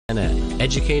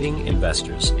educating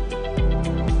investors.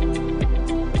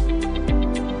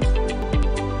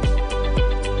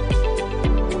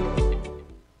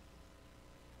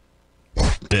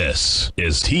 This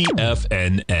is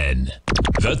TFNN,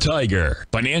 the Tiger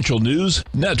Financial News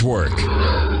Network.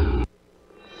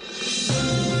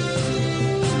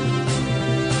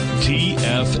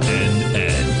 TFNN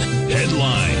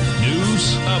Headline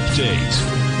News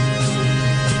Update.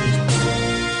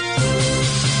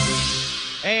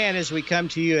 And as we come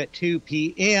to you at 2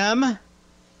 p.m.,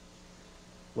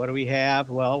 what do we have?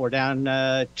 Well, we're down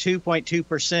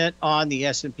 2.2% on the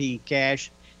S&P cash.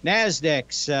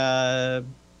 NASDAQ's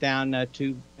down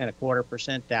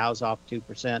 2.25%. Dow's off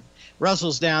 2%.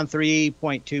 Russell's down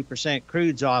 3.2%.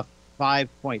 Crude's off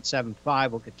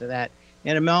 5.75%. We'll get to that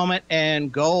in a moment.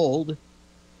 And gold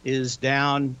is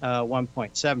down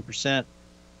 1.7%.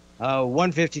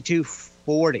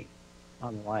 152.40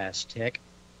 on the last tick.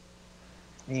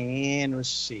 And let's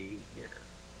see here.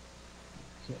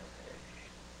 Okay.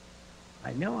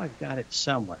 I know I've got it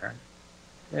somewhere.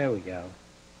 There we go.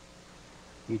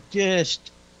 You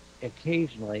just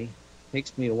occasionally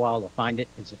takes me a while to find it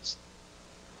because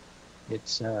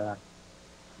it's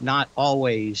not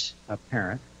always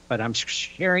apparent, but I'm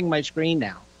sharing my screen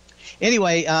now.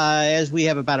 Anyway, as we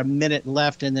have about a minute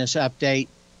left in this update,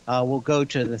 we'll go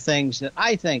to the things that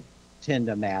I think tend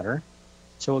to matter.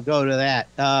 So we'll go to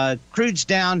that. Crude's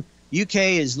down. UK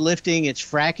is lifting its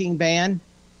fracking ban.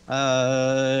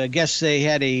 I guess they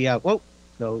had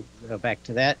go back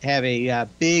to that. Have a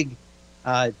big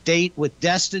date with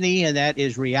destiny, and that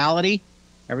is reality.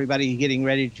 Everybody getting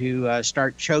ready to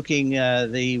start choking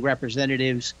the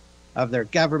representatives of their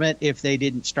government if they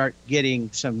didn't start getting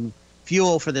some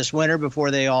fuel for this winter before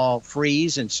they all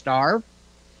freeze and starve.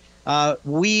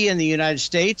 We in the United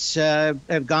States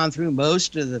have gone through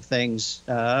most of the things.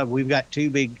 We've got two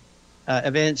big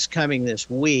events coming this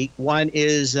week. One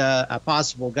is a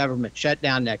possible government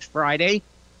shutdown next Friday.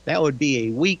 That would be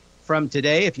a week from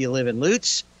today if you live in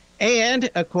Lutz. And,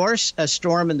 of course, a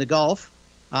storm in the Gulf.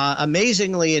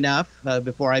 Amazingly enough,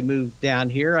 before I moved down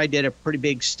here, I did a pretty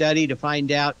big study to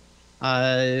find out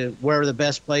where the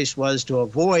best place was to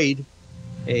avoid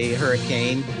a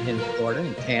hurricane in Florida,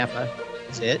 in Tampa.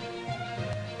 That's it.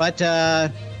 But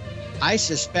I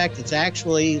suspect it's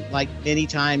actually, like many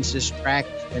times this track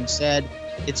has been said,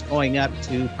 it's going up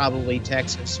to probably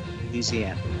Texas,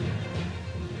 Louisiana.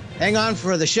 Hang on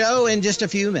for the show in just a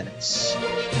few minutes.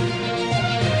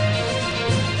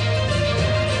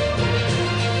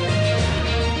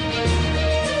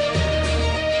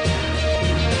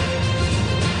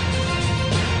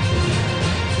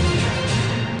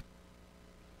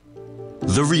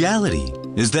 The reality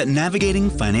is that navigating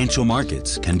financial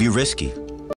markets can be risky.